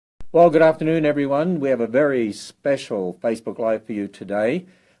Well, good afternoon, everyone. We have a very special Facebook Live for you today.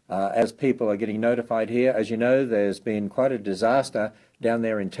 As people are getting notified here, as you know, there's been quite a disaster down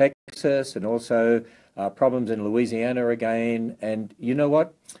there in Texas and also problems in Louisiana again. And you know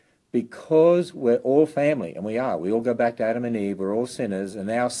what? Because we're all family, and we all go back to Adam and Eve, we're all sinners, and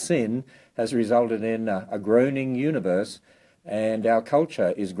our sin has resulted in a groaning universe, and our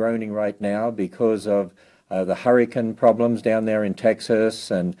culture is groaning right now because of the hurricane problems down there in Texas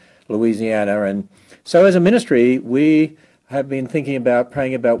and Louisiana. And so as a ministry, we have been thinking about,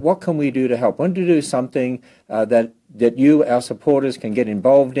 praying about what can we do to help. We want to do something that you, our supporters, can get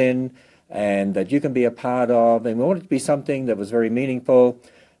involved in and that you can be a part of. And we want it to be something that was very meaningful.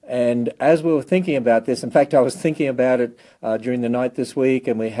 And as we were thinking about this, in fact, I was thinking about it during the night this week,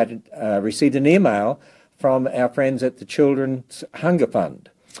 and we had received an email from our friends at the Children's Hunger Fund.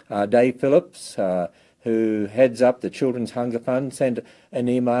 Dave Phillips, who heads up the Children's Hunger Fund, sent an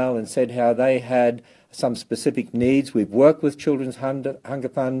email and said how they had some specific needs. We've worked with Children's Hunger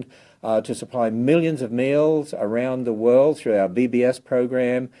Fund to supply millions of meals around the world through our VBS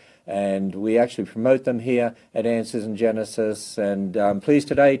program, and we actually promote them here at Answers in Genesis. And I'm pleased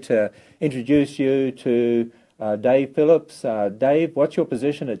today to introduce you to Dave Phillips. Dave, what's your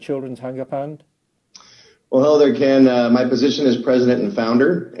position at Children's Hunger Fund? Well, hello there, Ken. My position is president and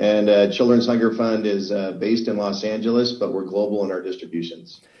founder, and Children's Hunger Fund is based in Los Angeles, but we're global in our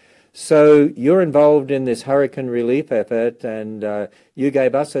distributions. So you're involved in this hurricane relief effort, and you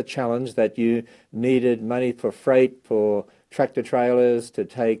gave us a challenge that you needed money for freight for tractor trailers to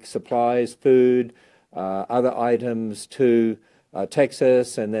take supplies, food, other items to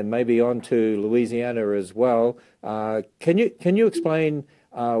Texas, and then maybe on to Louisiana as well. Can you explain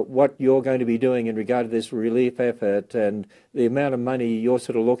what you're going to be doing in regard to this relief effort and the amount of money you're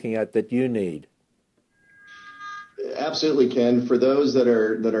sort of looking at that you need? Absolutely, Ken. For those that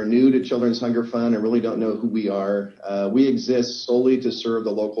are new to Children's Hunger Fund and really don't know who we are, we exist solely to serve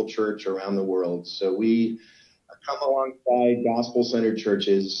the local church around the world. So we come alongside gospel-centered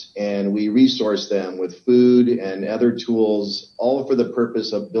churches, and we resource them with food and other tools, all for the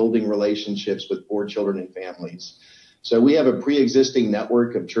purpose of building relationships with poor children and families. So we have a pre-existing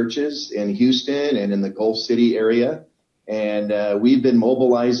network of churches in Houston and in the Gulf City area, and we've been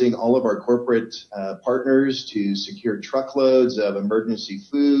mobilizing all of our corporate partners to secure truckloads of emergency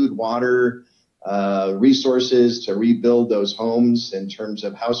food, water, resources to rebuild those homes in terms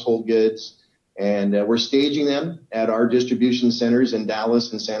of household goods. And we're staging them at our distribution centers in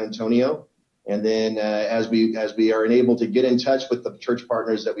Dallas and San Antonio. And then as we are able to get in touch with the church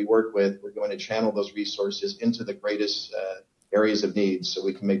partners that we work with, we're going to channel those resources into the greatest areas of need so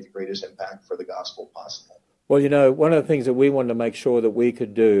we can make the greatest impact for the gospel possible. Well, you know, one of the things that we wanted to make sure that we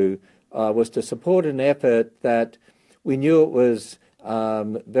could do was to support an effort that we knew it was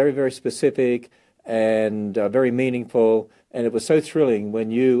very, very specific and very meaningful. And it was so thrilling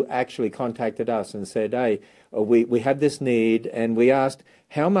when you actually contacted us and said, hey, we have this need, and we asked,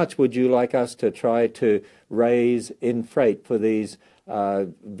 how much would you like us to try to raise in freight for these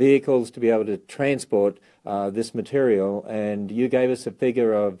vehicles to be able to transport this material? And you gave us a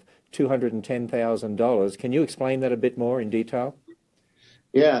figure of $210,000. Can you explain that a bit more in detail?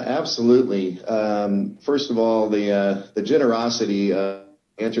 Yeah, absolutely. First of all, the generosity of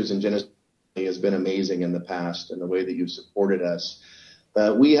Answers in Genesis has been amazing in the past, and the way that you've supported us.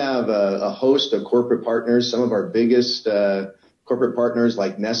 We have a host of corporate partners, some of our biggest corporate partners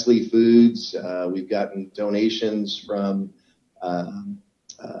like Nestle Foods. We've gotten donations from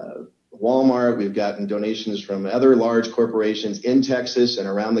Walmart. We've gotten donations from other large corporations in Texas and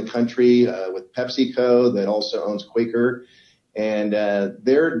around the country, with PepsiCo that also owns Quaker. And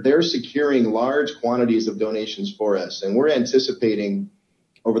they're securing large quantities of donations for us. And we're anticipating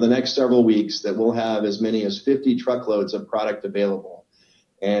over the next several weeks that we'll have as many as 50 truckloads of product available.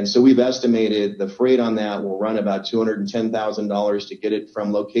 And so we've estimated the freight on that will run about $210,000 to get it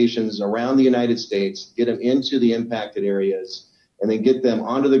from locations around the United States, get them into the impacted areas, and then get them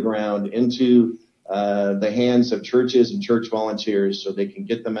onto the ground into the hands of churches and church volunteers so they can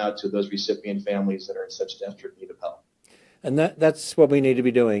get them out to those recipient families that are in such desperate need of help. And that's what we need to be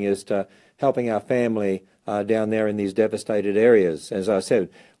doing, is to helping our family down there in these devastated areas. As I said,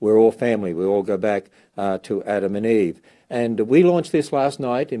 we're all family. We all go back to Adam and Eve. And we launched this last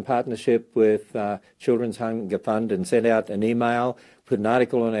night in partnership with Children's Hunger Fund and sent out an email, put an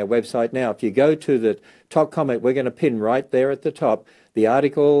article on our website. Now, if you go to the top comment, we're going to pin right there at the top the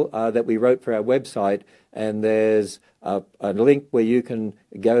article that we wrote for our website, and there's a link where you can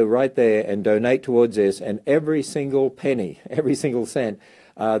go right there and donate towards this. And every single penny, every single cent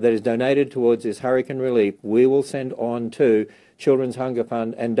that is donated towards this hurricane relief, we will send on to Children's Hunger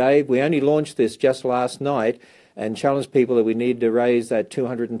Fund. And Dave, we only launched this just last night and challenged people that we need to raise that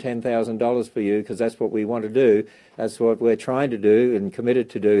 $210,000 for you, because that's what we want to do. That's what we're trying to do and committed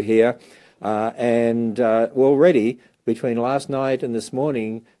to do here. Already, between last night and this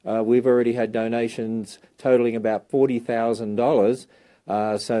morning, we've already had donations totaling about $40,000.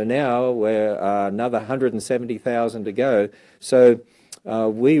 So now we're another $170,000 to go. So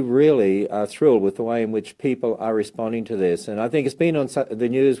we really are thrilled with the way in which people are responding to this. And I think it's been on the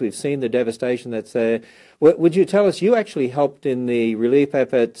news. We've seen the devastation that's there. Would you tell us, you actually helped in the relief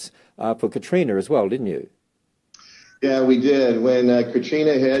efforts for Katrina as well, didn't you? Yeah, we did. When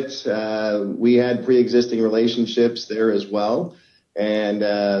Katrina hit, we had pre-existing relationships there as well. And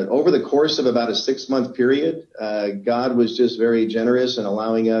over the course of about a 6-month period, God was just very generous in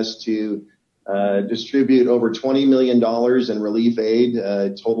allowing us to distribute over $20 million in relief aid,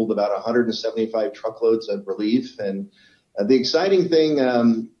 totaled about 175 truckloads of relief. And the exciting thing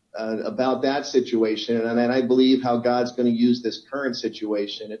about that situation, and I believe how God's going to use this current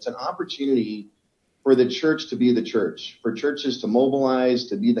situation, it's an opportunity for the church to be the church, for churches to mobilize,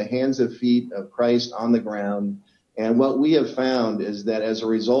 to be the hands and feet of Christ on the ground. And what we have found is that as a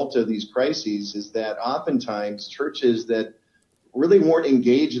result of these crises is that oftentimes churches that really weren't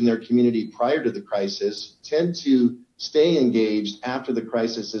engaged in their community prior to the crisis tend to stay engaged after the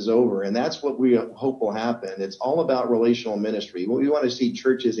crisis is over. And that's what we hope will happen. It's all about relational ministry. We want to see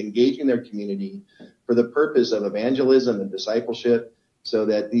churches engaging their community for the purpose of evangelism and discipleship, so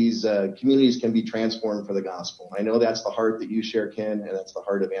that these communities can be transformed for the gospel. I know that's the heart that you share, Ken, and that's the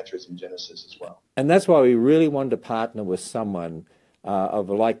heart of Answers in Genesis as well. And that's why we really wanted to partner with someone of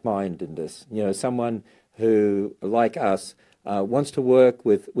a like mind in this. You know, someone who, like us, wants to work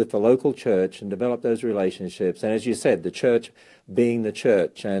with the local church and develop those relationships. And as you said, the church being the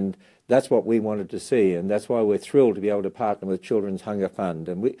church. And that's what we wanted to see, and that's why we're thrilled to be able to partner with Children's Hunger Fund.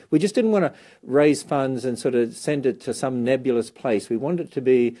 And we just didn't want to raise funds and sort of send it to some nebulous place. We wanted it to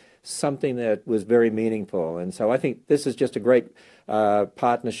be something that was very meaningful. And so I think this is just a great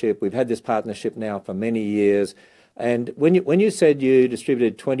partnership. We've had this partnership now for many years. And when you said you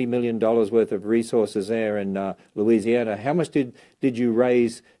distributed $20 million worth of resources there in Louisiana, how much did you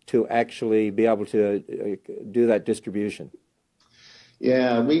raise to actually be able to do that distribution?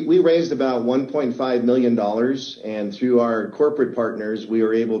 Yeah, we raised about $1.5 million, and through our corporate partners, we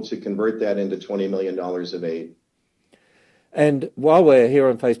were able to convert that into $20 million of aid. And while we're here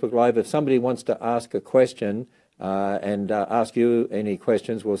on Facebook Live, if somebody wants to ask a question and ask you any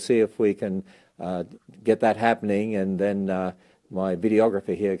questions, we'll see if we can get that happening, and then my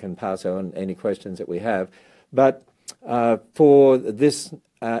videographer here can pass on any questions that we have. But for this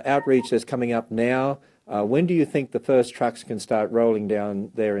outreach that's coming up now, when do you think the first trucks can start rolling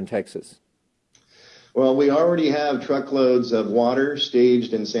down there in Texas? Well, we already have truckloads of water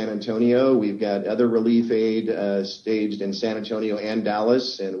staged in San Antonio. We've got other relief aid staged in San Antonio and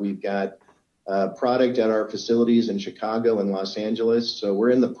Dallas, and we've got product at our facilities in Chicago and Los Angeles. So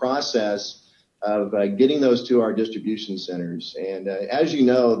we're in the process of getting those to our distribution centers. And as you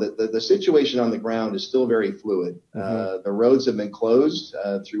know, the situation on the ground is still very fluid. Mm-hmm. The roads have been closed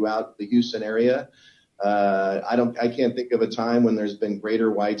throughout the Houston area. I can't think of a time when there's been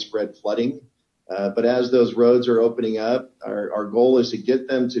greater widespread flooding. But as those roads are opening up, our goal is to get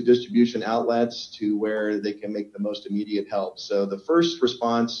them to distribution outlets to where they can make the most immediate help. So the first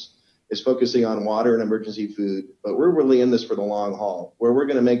response is focusing on water and emergency food, but we're really in this for the long haul. Where we're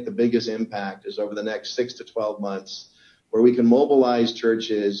going to make the biggest impact is over the next 6 to 12 months, where we can mobilize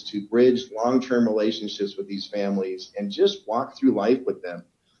churches to bridge long-term relationships with these families and just walk through life with them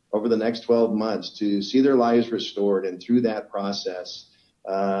over the next 12 months to see their lives restored, and through that process,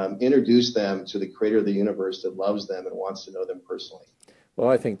 introduce them to the creator of the universe that loves them and wants to know them personally. Well,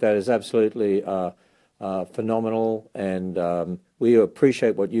 I think that is absolutely phenomenal, and we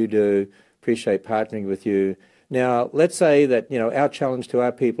appreciate what you do, appreciate partnering with you. Now, let's say that, you know, our challenge to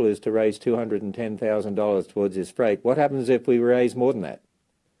our people is to raise $210,000 towards this freight. What happens if we raise more than that?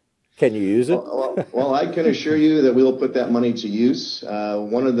 Can you use it? Well, I can assure you that we'll put that money to use.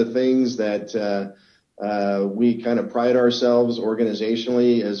 One of the things that we kind of pride ourselves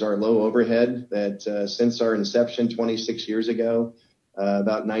organizationally is our low overhead, that since our inception 26 years ago,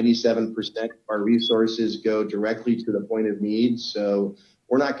 about 97% of our resources go directly to the point of need. So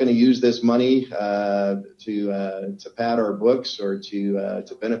we're not going to use this money to pad our books or to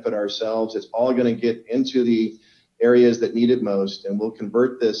benefit ourselves. It's all going to get into the areas that need it most, and we'll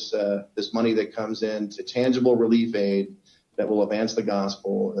convert this money that comes in to tangible relief aid that will advance the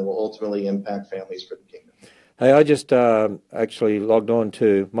gospel and will ultimately impact families for the kingdom. Hey, I just actually logged on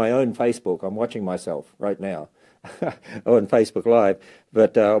to my own Facebook. I'm watching myself right now. on Facebook Live,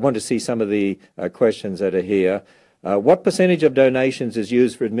 but I want to see some of the questions that are here. What percentage of donations is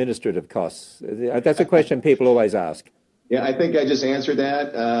used for administrative costs? That's a question people always ask. Yeah, I think I just answered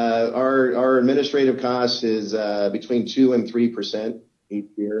that. Our administrative cost is between 2 and 3% each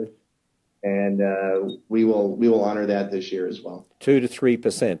year, and we will honor that this year as well. 2 to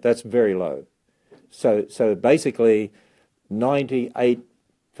 3%. That's very low. So basically, 98%,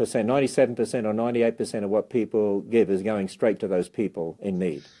 97% or 98% of what people give is going straight to those people in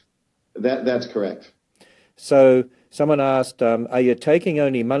need. That's correct. So someone asked, are you taking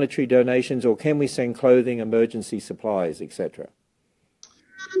only monetary donations, or can we send clothing, emergency supplies, etc.?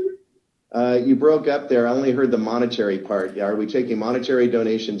 You broke up there. I only heard the monetary part. Are we taking monetary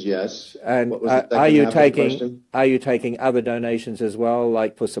donations? Yes. And are you taking other donations as well,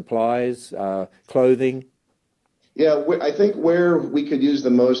 like for supplies, clothing? Yeah, I think where we could use the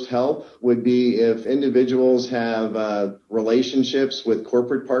most help would be if individuals have relationships with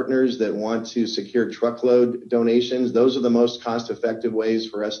corporate partners that want to secure truckload donations. Those are the most cost-effective ways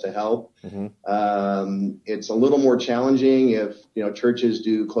for us to help. Mm-hmm. It's a little more challenging if churches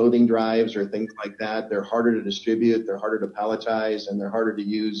do clothing drives or things like that. They're harder to distribute, they're harder to palletize, and they're harder to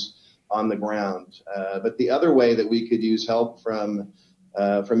use on the ground. But the other way that we could use help from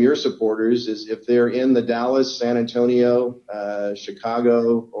your supporters is if they're in the Dallas, San Antonio,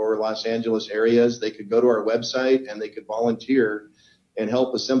 Chicago, or Los Angeles areas, they could go to our website and they could volunteer and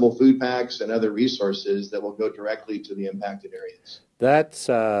help assemble food packs and other resources that will go directly to the impacted areas. That's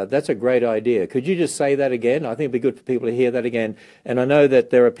a great idea. Could you just say that again? I think it'd be good for people to hear that again. And I know that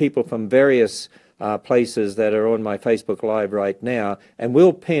there are people from various places that are on my Facebook Live right now, and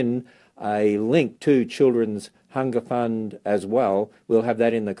we'll pin a link to Children's Hunger Fund as well. We'll have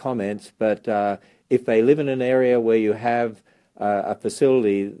that in the comments. But if they live in an area where you have a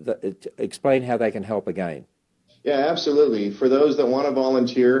facility, explain how they can help again. Yeah, absolutely. For those that want to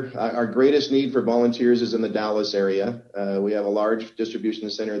volunteer, our greatest need for volunteers is in the Dallas area. We have a large distribution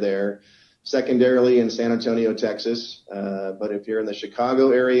center there. Secondarily in San Antonio, Texas. But if you're in the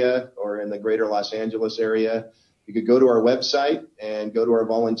Chicago area or in the greater Los Angeles area, you could go to our website and go to our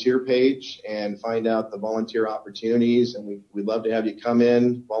volunteer page and find out the volunteer opportunities. And we'd love to have you come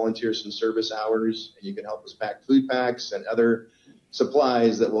in, volunteer some service hours, and you can help us pack food packs and other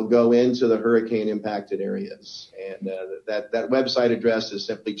supplies that will go into the hurricane impacted areas. And that website address is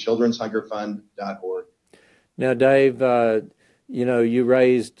simply children'shungerfund.org. Now, Dave, you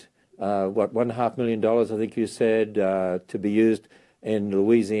raised $1.5 million, I think you said, to be used in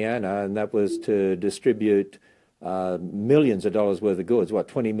Louisiana, and that was to distribute millions of dollars worth of goods,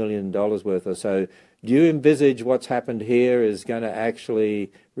 $20 million worth or so. Do you envisage what's happened here is going to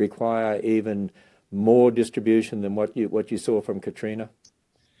actually require even more distribution than what you saw from Katrina?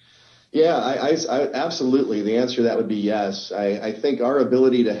 Yeah, I absolutely. The answer to that would be yes. I think our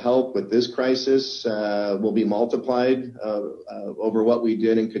ability to help with this crisis will be multiplied over what we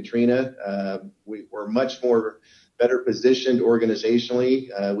did in Katrina. We're much more better positioned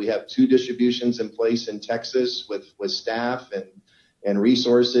organizationally. We have 2 distributions in place in Texas with staff and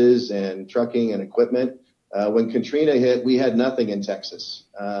resources and trucking and equipment. When Katrina hit, we had nothing in Texas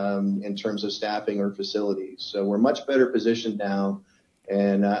in terms of staffing or facilities. So we're much better positioned now.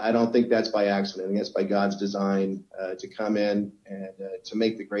 And I don't think that's by accident. I think that's by God's design to come in and to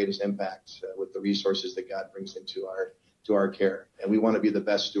make the greatest impact with the resources that God brings into our care. And we want to be the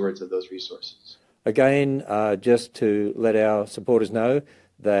best stewards of those resources. Again, just to let our supporters know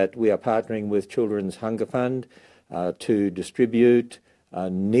that we are partnering with Children's Hunger Fund to distribute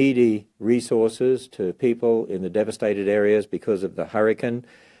needy resources to people in the devastated areas because of the hurricane.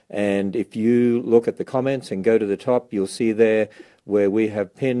 And if you look at the comments and go to the top, you'll see there where we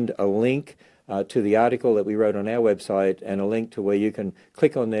have pinned a link to the article that we wrote on our website and a link to where you can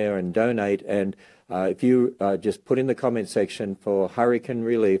click on there and donate. And if you just put in the comment section for hurricane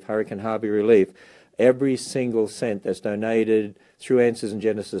relief, Hurricane Harvey relief, every single cent that's donated through Answers in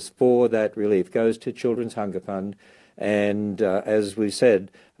Genesis for that relief goes to Children's Hunger Fund. And as we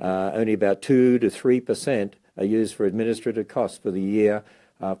said, only about 2 to 3% are used for administrative costs for the year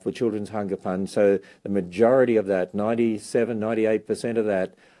for Children's Hunger Fund. So the majority of that, 97, 98% of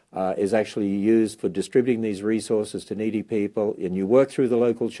that, is actually used for distributing these resources to needy people. And you work through the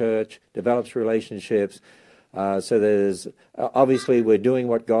local church, develops relationships. So there's obviously we're doing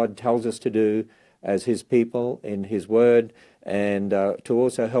what God tells us to do as His people in His Word, and to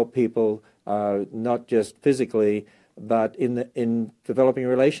also help people not just physically, but in developing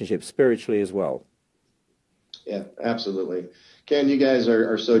relationships spiritually as well. Yeah, absolutely. Ken, you guys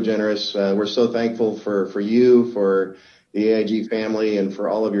are so generous. We're so thankful for you, for the AIG family, and for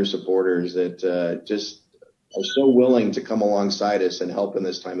all of your supporters that just are so willing to come alongside us and help in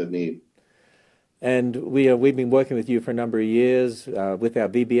this time of need. And we've been working with you for a number of years with our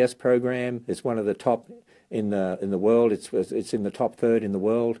VBS program. It's one of the top in the world. It's in the top third in the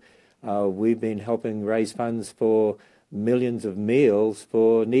world. We've been helping raise funds for millions of meals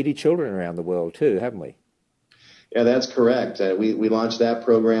for needy children around the world too, haven't we? Yeah, that's correct. We launched that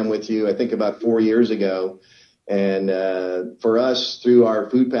program with you, I think, about 4 years ago. And for us, through our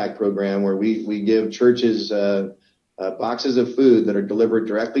food pack program, where we give churches boxes of food that are delivered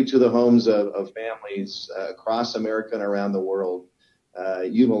directly to the homes of families across America and around the world,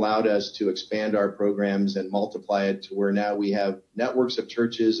 you've allowed us to expand our programs and multiply it to where now we have networks of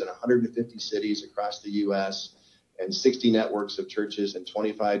churches in 150 cities across the U.S. and 60 networks of churches in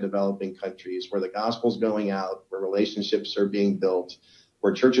 25 developing countries, where the gospel's going out, where relationships are being built,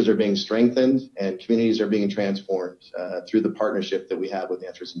 where churches are being strengthened and communities are being transformed through the partnership that we have with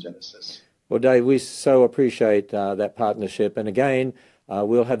Answers in Genesis. Well, Dave, we so appreciate that partnership. And again,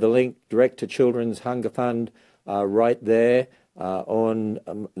 we'll have the link direct to Children's Hunger Fund right there on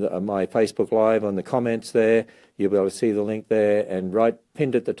my Facebook Live, on the comments there. You'll be able to see the link there, and right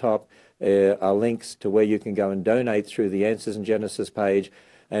pinned at the top are links to where you can go and donate through the Answers in Genesis page.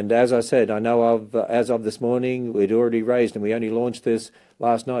 And as I said, I know as of this morning, we'd already raised, and we only launched this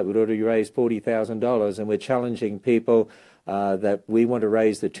last night, we'd already raised $40,000, and we're challenging people that we want to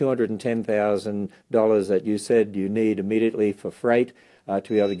raise the $210,000 that you said you need immediately for freight to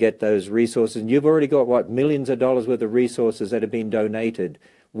be able to get those resources. And you've already got, what, millions of dollars worth of resources that have been donated,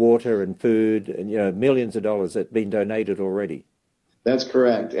 water and food, and millions of dollars that have been donated already. That's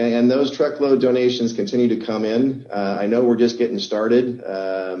correct. And those truckload donations continue to come in. I know we're just getting started.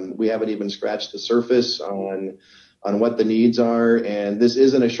 We haven't even scratched the surface on what the needs are. And this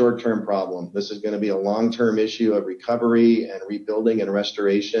isn't a short-term problem. This is going to be a long-term issue of recovery and rebuilding and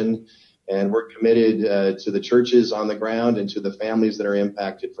restoration. And we're committed to the churches on the ground and to the families that are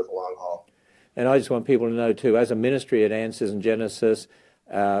impacted for the long haul. And I just want people to know, too, as a ministry at Answers in Genesis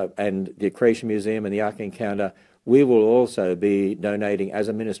and the Creation Museum and the Ark Encounter, we will also be donating as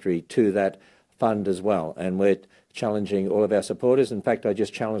a ministry to that fund as well. And we're challenging all of our supporters. In fact, I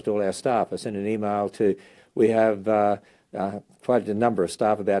just challenged all our staff. I sent an email to, we have quite a number of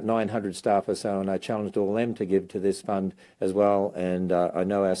staff, about 900 staff or so, and I challenged all of them to give to this fund as well. And I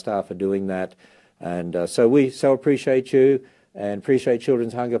know our staff are doing that. And so we so appreciate you and appreciate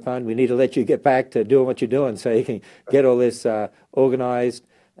Children's Hunger Fund. We need to let you get back to doing what you're doing so you can get all this organized.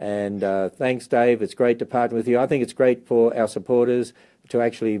 And thanks, Dave. It's great to partner with you. I think it's great for our supporters to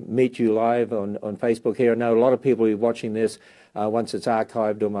actually meet you live on Facebook here. I know a lot of people will be watching this once it's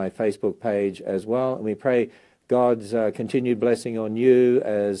archived on my Facebook page as well. And we pray God's continued blessing on you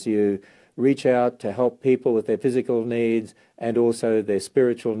as you reach out to help people with their physical needs and also their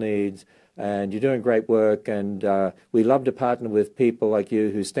spiritual needs. And you're doing great work. And we love to partner with people like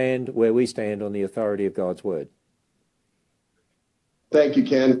you who stand where we stand on the authority of God's Word. Thank you,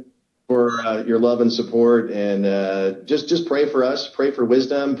 Ken, for your love and support, and just pray for us, pray for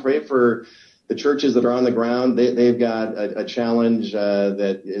wisdom, pray for the churches that are on the ground. They've got a challenge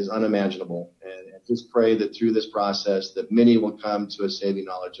that is unimaginable, and just pray that through this process that many will come to a saving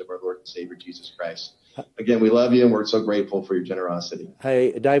knowledge of our Lord and Savior, Jesus Christ. Again, we love you, and we're so grateful for your generosity.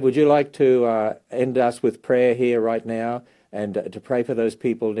 Hey, Dave, would you like to end us with prayer here right now, and to pray for those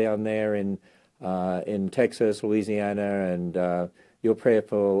people down there in Texas, Louisiana, and your prayer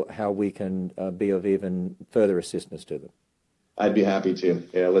for how we can be of even further assistance to them? I'd be happy to.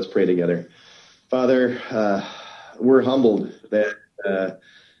 Yeah, let's pray together. Father, we're humbled that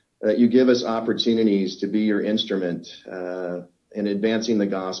you give us opportunities to be your instrument in advancing the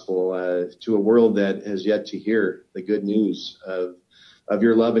gospel to a world that has yet to hear the good news of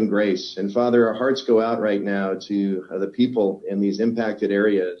your love and grace. And Father, our hearts go out right now to the people in these impacted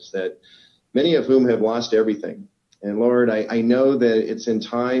areas, that many of whom have lost everything. And Lord, I know that it's in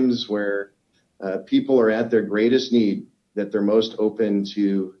times where people are at their greatest need that they're most open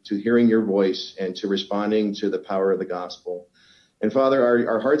to hearing your voice and to responding to the power of the gospel. And Father,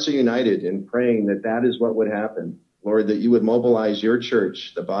 our hearts are united in praying that that is what would happen. Lord, that you would mobilize your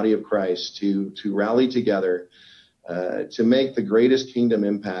church, the body of Christ, to rally together to make the greatest kingdom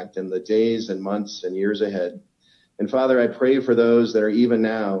impact in the days and months and years ahead. And Father, I pray for those that are even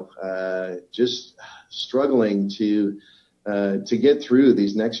now just struggling to get through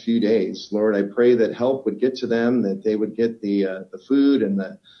these next few days. Lord, I pray that help would get to them, that they would get the food and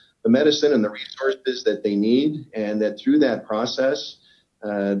the medicine and the resources that they need, and that through that process,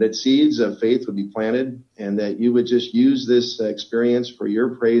 that seeds of faith would be planted, and that you would just use this experience for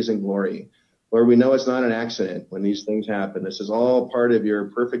your praise and glory. Lord, we know it's not an accident when these things happen. This is all part of your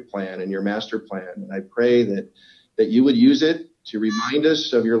perfect plan and your master plan. And I pray that you would use it to remind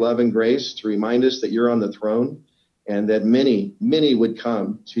us of your love and grace, to remind us that you're on the throne, and that many, many would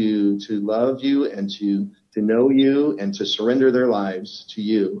come to love you and to know you and to surrender their lives to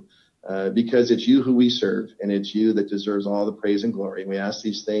you, because it's you who we serve, and it's you that deserves all the praise and glory. And we ask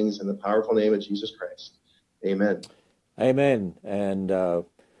these things in the powerful name of Jesus Christ. Amen. Amen. And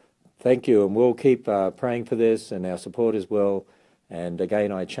thank you. And we'll keep praying for this, and our supporters will. And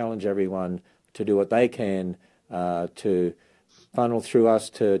again, I challenge everyone to do what they can to funnel through us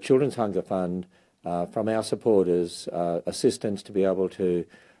to Children's Hunger Fund from our supporters assistance to be able to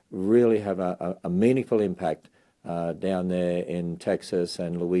really have a meaningful impact down there in Texas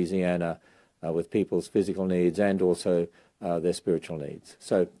and Louisiana with people's physical needs and also their spiritual needs.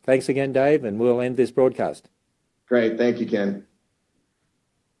 So thanks again, Dave, and we'll end this broadcast. Great. Thank you, Ken.